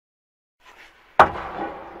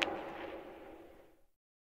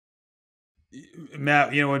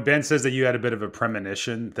Matt, when Ben says that you had a bit of a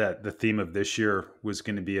premonition that the theme of this year was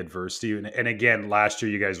going to be adversity, and again, last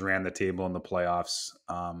year you guys ran the table in the playoffs,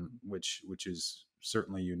 which is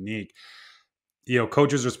certainly unique.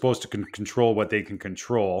 Coaches are supposed to control what they can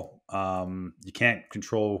control. You can't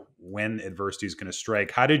control when adversity is going to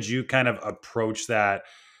strike. How did you kind of approach that?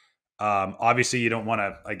 Obviously, you don't want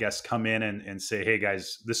to, I guess, come in and say, "Hey,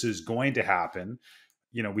 guys, this is going to happen."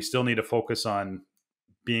 We still need to focus on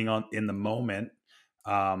being on in the moment.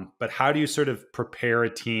 But how do you sort of prepare a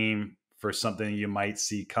team for something you might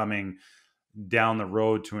see coming down the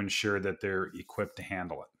road to ensure that they're equipped to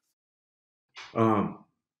handle it?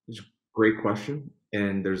 It's a great question,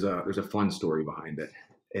 and there's a fun story behind it.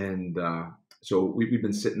 And so we've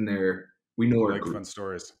been sitting there. We know I our like group. fun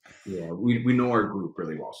stories. Yeah, we know our group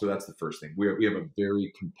really well. So that's the first thing. We have a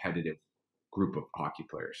very competitive group of hockey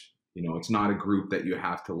players. It's not a group that you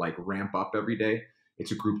have to like ramp up every day.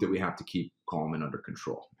 It's a group that we have to keep calm and under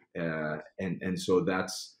control. And so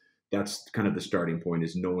that's kind of the starting point,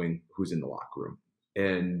 is knowing who's in the locker room.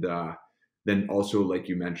 And then also, like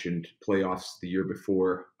you mentioned, playoffs the year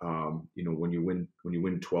before. When you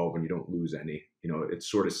win 12 and you don't lose any, it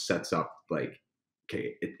sort of sets up like,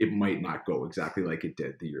 okay, it might not go exactly like it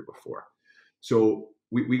did the year before. So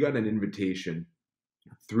we got an invitation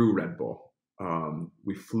through Red Bull.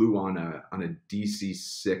 We flew on a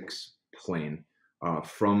DC-6 plane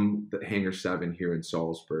from the Hangar 7 here in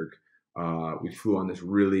Salzburg. We flew on this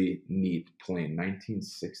really neat plane,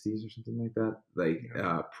 1960s or something like that, like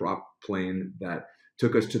prop plane that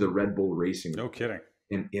took us to the Red Bull Racing. No kidding.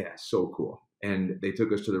 And yeah, so cool. And they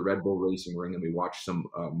took us to the Red Bull Racing Ring, and we watched some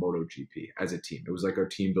MotoGP as a team. It was like our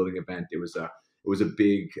team building event. It was a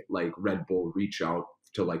big like Red Bull reach out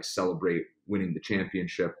to like celebrate winning the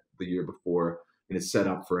championship the year before, and it's set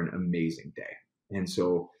up for an amazing day. And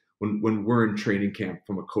so when we're in training camp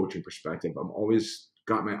from a coaching perspective, I'm always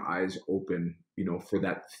got my eyes open, for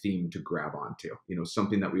that theme to grab onto,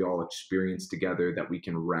 something that we all experience together that we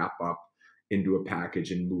can wrap up into a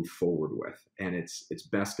package and move forward with. And it's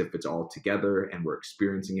best if it's all together and we're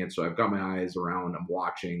experiencing it. So I've got my eyes around, I'm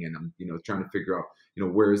watching, and I'm, trying to figure out,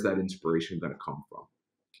 where is that inspiration going to come from?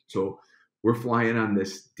 So we're flying on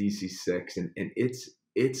this DC-6, and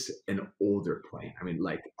it's an older plane. I mean,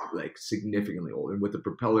 like significantly older. And with the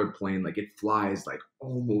propeller plane, like it flies like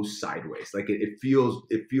almost sideways. Like it feels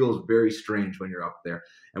very strange when you're up there.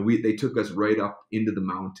 And they took us right up into the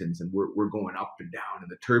mountains, and we're going up and down,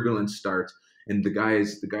 and the turbulence starts. And the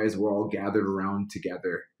guys were all gathered around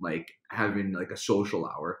together, like having like a social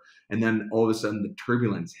hour. And then all of a sudden the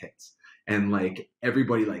turbulence hits, and like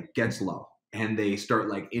everybody like gets low, and they start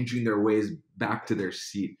like inching their ways back to their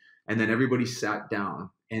seat. And then everybody sat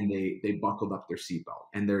down, and they buckled up their seatbelt.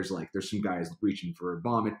 And there's some guys reaching for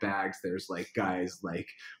vomit bags. There's like guys like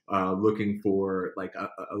looking for like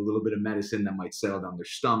a little bit of medicine that might settle down their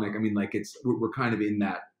stomach. I mean, like we're kind of in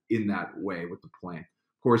that way with the plane.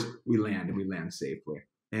 Of course, we land, and we land safely.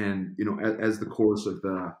 And as the course of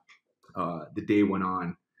the day went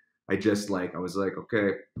on, I was like,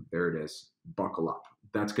 okay, there it is, buckle up.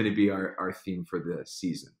 That's going to be our theme for the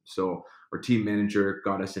season. So our team manager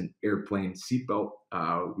got us an airplane seatbelt.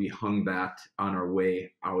 We hung that on our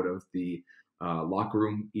way out of the locker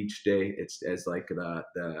room each day. It's as like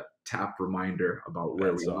the tap reminder about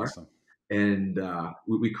where That's we are. awesome. And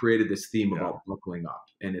we created this theme Yeah. about buckling up.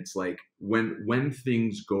 And it's like when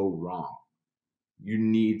things go wrong, you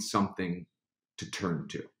need something to turn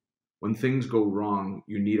to. When things go wrong,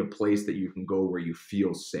 you need a place that you can go where you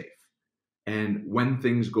feel safe. And when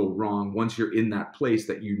things go wrong, once you're in that place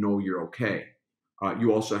that you're okay,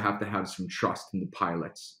 you also have to have some trust in the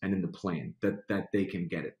pilots and in the plane that they can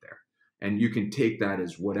get it there. And you can take that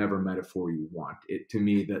as whatever metaphor you want. It to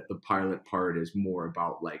me that the pilot part is more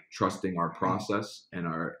about like trusting our process and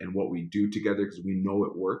what we do together, because we know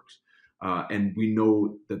it works. And we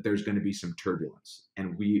know that there's going to be some turbulence,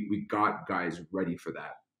 and we got guys ready for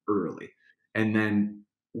that early. And then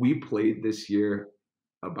we played this year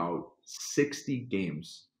about 60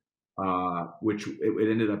 games, which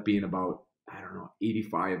it ended up being about, I don't know,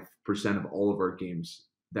 85% of all of our games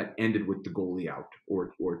that ended with the goalie out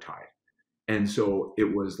or tied. And so it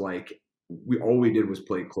was like all we did was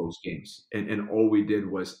play close games, and all we did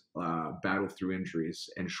was battle through injuries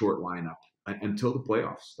and short lineup until the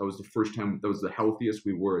playoffs. That was the first time. That was the healthiest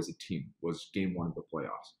we were as a team. Was game one of the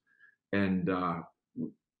playoffs, and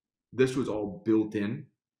this was all built in,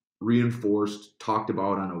 reinforced, talked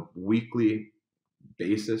about on a weekly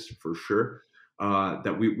basis for sure.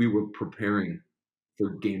 That we were preparing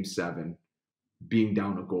for game seven, being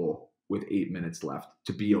down a goal with 8 minutes left,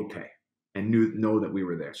 to be okay. and know that we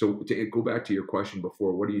were there. So to go back to your question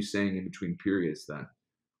before, what are you saying in between periods then?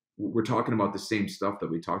 We're talking about the same stuff that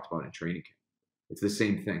we talked about in training camp. It's the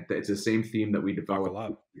same thing. It's the same theme that we Buckle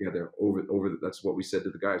developed up. together that's what we said to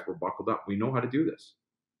the guys. We're buckled up. We know how to do this.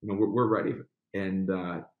 We're ready. And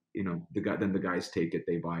then the guys take it,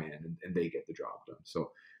 they buy in, and they get the job done.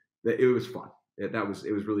 So it was fun. It was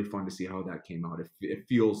really fun to see how that came out. It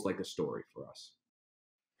feels like a story for us.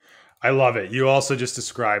 I love it. You also just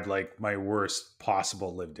described like my worst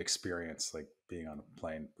possible lived experience, like being on a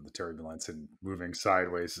plane with the turbulence and moving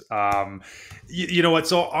sideways. You know what?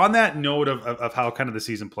 So on that note of how kind of the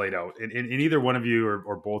season played out, and either one of you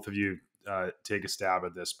or both of you take a stab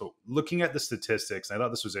at this, but looking at the statistics, I thought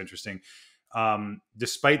this was interesting.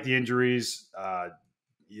 Despite the injuries,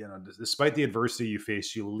 despite the adversity you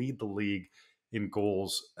face, you lead the league in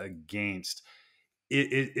goals against.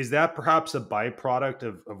 Is that perhaps a byproduct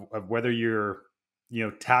of whether you're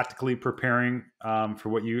tactically preparing for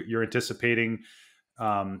what you're anticipating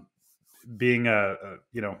being a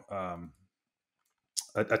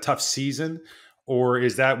tough season, or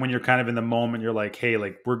is that when you're kind of in the moment you're like, hey,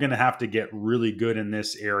 like we're gonna have to get really good in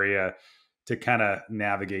this area to kind of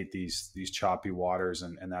navigate these choppy waters,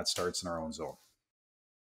 and that starts in our own zone?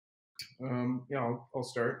 Yeah, I'll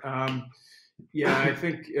start. Yeah, I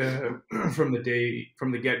think from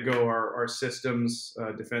the get go, our systems,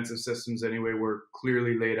 defensive systems anyway, were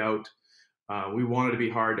clearly laid out. We wanted to be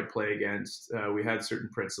hard to play against. We had certain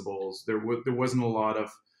principles. There wasn't a lot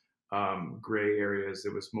of gray areas.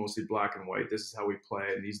 It was mostly black and white. This is how we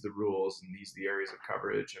play, and these are the rules, and these are the areas of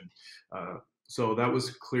coverage, and so that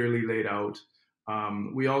was clearly laid out.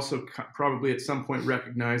 We also probably at some point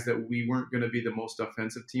recognized that we weren't going to be the most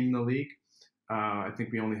offensive team in the league. I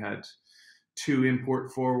think we only had 2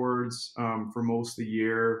 import forwards for most of the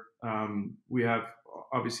year. We have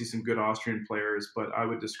obviously some good Austrian players, but I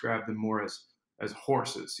would describe them more as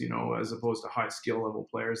horses, as opposed to high skill level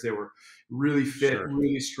players. They were really fit, Sure.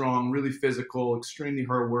 really strong, really physical, extremely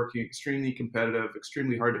hardworking, extremely competitive,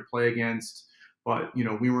 extremely hard to play against. But we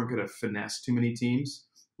weren't going to finesse too many teams.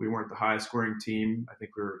 We weren't the highest scoring team. I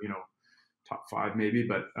think we were, top 5 maybe,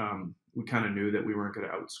 but we kind of knew that we weren't going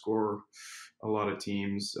to outscore a lot of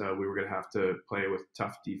teams. We were going to have to play with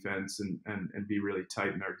tough defense and be really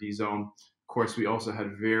tight in our D zone. Of course, we also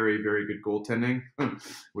had very, very good goaltending,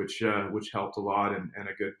 which helped a lot, and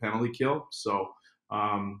a good penalty kill. So,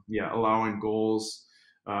 allowing goals.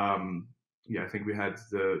 I think we had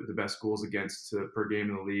the best goals against per game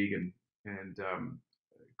in the league, and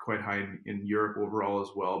quite high in Europe overall as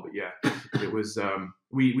well. But yeah, it was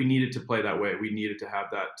we needed to play that way. We needed to have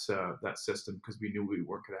that system because we knew we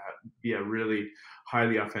weren't going to be a really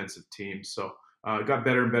highly offensive team. So it got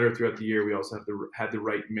better and better throughout the year. We also had the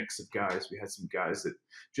right mix of guys. We had some guys that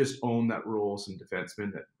just owned that role, some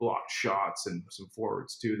defensemen that blocked shots, and some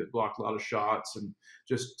forwards too that blocked a lot of shots, and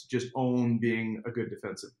just own being a good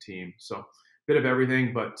defensive team. So bit of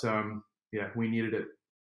everything, but we needed it.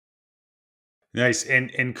 Nice.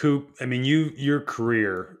 And Coop, I mean, your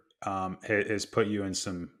career has put you in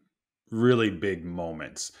some really big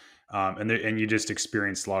moments, and you just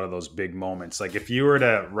experienced a lot of those big moments. Like if you were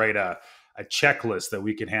to write a checklist that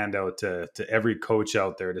we could hand out to every coach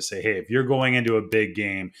out there to say, hey, if you're going into a big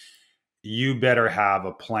game, you better have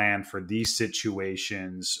a plan for these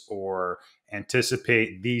situations or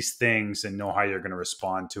anticipate these things and know how you're going to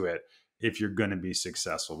respond to it if you're going to be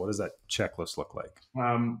successful. What does that checklist look like?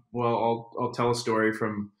 Well, I'll tell a story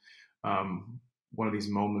from one of these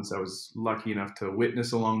moments I was lucky enough to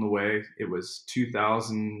witness along the way. It was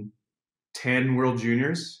 2010 World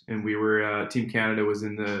Juniors, and we were Team Canada was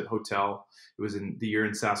in the hotel. It was in the year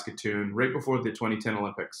in Saskatoon, right before the 2010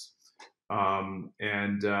 Olympics,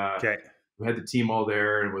 and Okay. we had the team all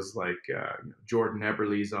there, and it was like Jordan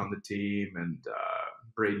Eberle's on the team, and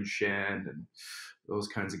Braden Shen, and those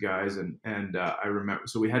kinds of guys. And I remember,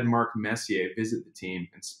 so we had Mark Messier visit the team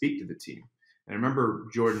and speak to the team. And I remember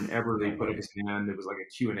Jordan Eberle put up his hand. It was like a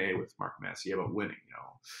Q&A with Mark Messier about winning,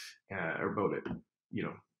 or about it,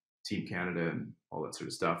 Team Canada and all that sort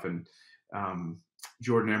of stuff. And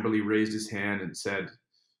Jordan Eberle raised his hand and said,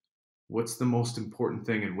 "What's the most important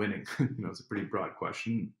thing in winning?" It's a pretty broad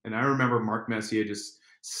question. And I remember Mark Messier just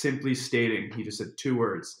simply stating, he just said 2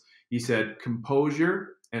 words. He said,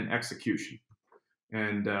 composure and execution.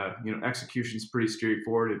 And, execution is pretty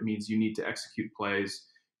straightforward. It means you need to execute plays.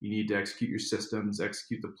 You need to execute your systems,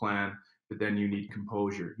 execute the plan, but then you need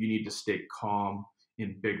composure. You need to stay calm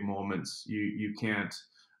in big moments. You can't,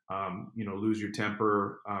 lose your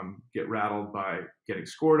temper, get rattled by getting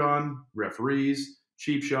scored on, referees,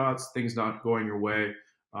 cheap shots, things not going your way.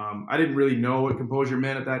 I didn't really know what composure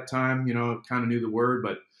meant at that time. Kind of knew the word,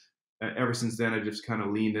 but ever since then, I just kind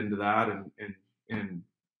of leaned into that, and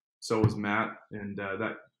so was Matt, and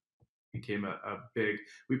that became a big.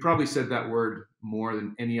 We probably said that word more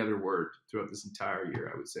than any other word throughout this entire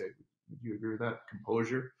year, I would say. Would you agree with that?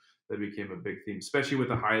 Composure. That became a big theme, especially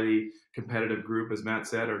with a highly competitive group. As Matt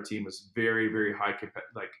said, our team was very, very high.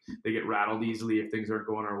 Like, they get rattled easily if things aren't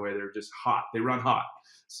going our way. They're just hot. They run hot.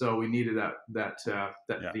 So we needed that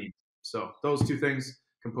theme. So those two things,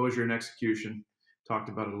 composure and execution, talked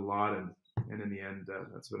about it a lot, and in the end,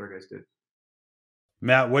 that's what our guys did.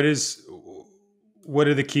 Matt, what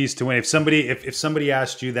are the keys to winning? If somebody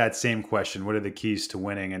asked you that same question, what are the keys to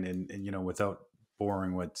winning? And without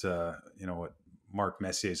boring what Mark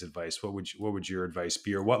Messier's advice, what would your advice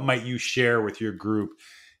be, or what might you share with your group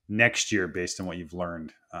next year based on what you've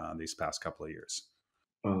learned these past couple of years?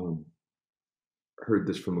 Heard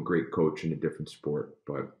this from a great coach in a different sport,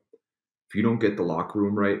 but if you don't get the locker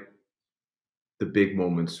room right, the big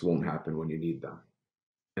moments won't happen when you need them.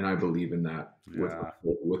 And I believe in that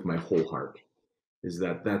with my whole heart. Is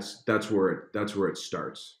that's where it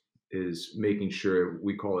starts, is making sure,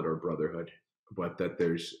 we call it our brotherhood, but that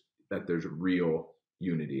there's real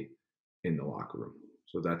unity in the locker room.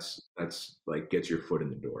 So that's like gets your foot in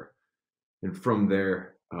the door. And from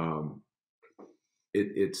there,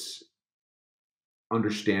 it's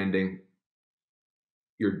understanding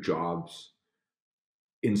your jobs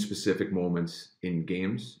in specific moments in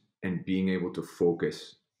games and being able to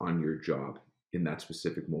focus on your job in that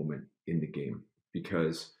specific moment in the game,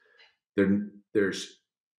 because there's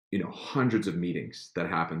hundreds of meetings that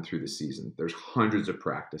happen through the season. There's hundreds of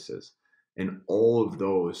practices, and all of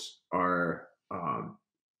those are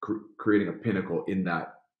creating a pinnacle in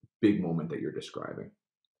that big moment that you're describing.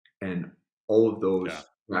 And all of those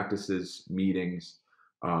practices, meetings,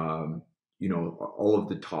 all of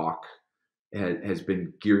the talk has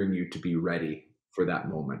been gearing you to be ready for that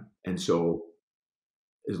moment. And so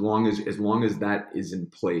as long as that is in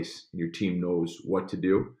place and your team knows what to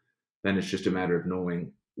do, then it's just a matter of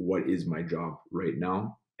knowing what is my job right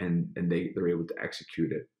now, and they're able to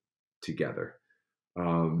execute it together.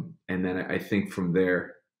 And then I think from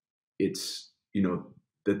there, it's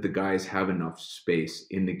that the guys have enough space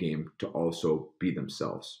in the game to also be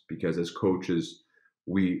themselves, because as coaches,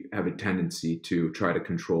 we have a tendency to try to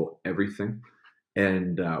control everything,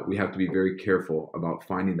 and we have to be very careful about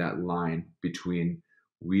finding that line between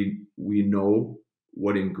we know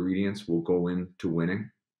what ingredients will go into winning,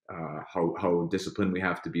 how disciplined we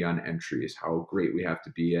have to be on entries, how great we have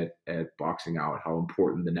to be at boxing out, how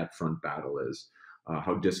important the net front battle is,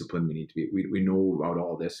 how disciplined we need to be. We know about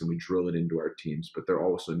all this and we drill it into our teams, but there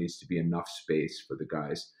also needs to be enough space for the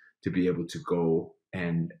guys to be able to go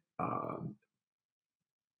and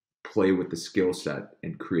play with the skill set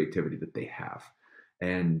and creativity that they have.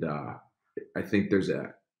 And I think it's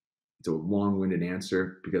a long-winded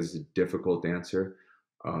answer because it's a difficult answer.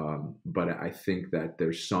 But I think that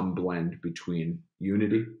there's some blend between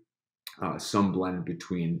unity, some blend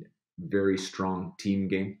between very strong team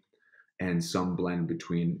game, and some blend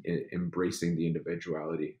between embracing the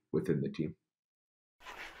individuality within the team.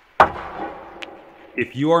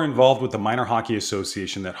 If you are involved with the Minor Hockey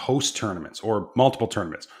Association that hosts tournaments or multiple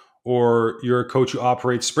tournaments, or you're a coach who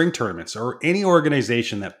operates spring tournaments, or any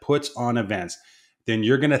organization that puts on events, then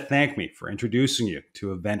you're going to thank me for introducing you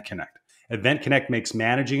to Event Connect. Event Connect makes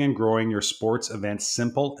managing and growing your sports events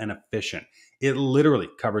simple and efficient. It literally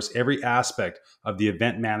covers every aspect of the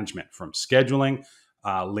event management, from scheduling,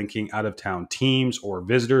 linking out-of-town teams or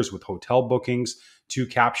visitors with hotel bookings, to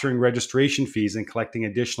capturing registration fees and collecting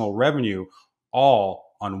additional revenue,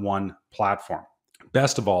 all on one platform.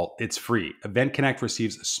 Best of all, it's free. Event Connect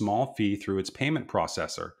receives a small fee through its payment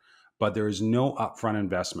processor, but there is no upfront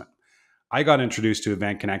investment. I got introduced to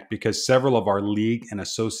Event Connect because several of our league and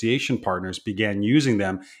association partners began using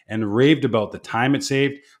them and raved about the time it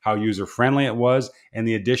saved, how user-friendly it was, and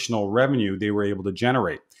the additional revenue they were able to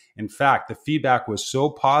generate. In fact, the feedback was so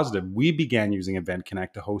positive, we began using Event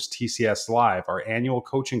Connect to host TCS Live, our annual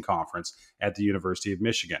coaching conference at the University of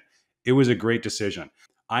Michigan. It was a great decision.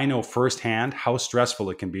 I know firsthand how stressful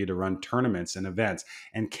it can be to run tournaments and events,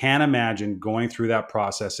 and can't imagine going through that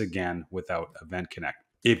process again without Event Connect.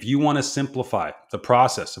 If you want to simplify the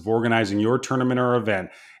process of organizing your tournament or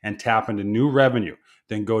event and tap into new revenue,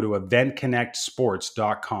 then go to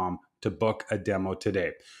eventconnectsports.com to book a demo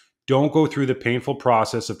today. Don't go through the painful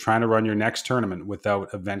process of trying to run your next tournament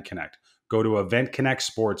without Event Connect. Go to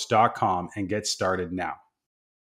eventconnectsports.com and get started now.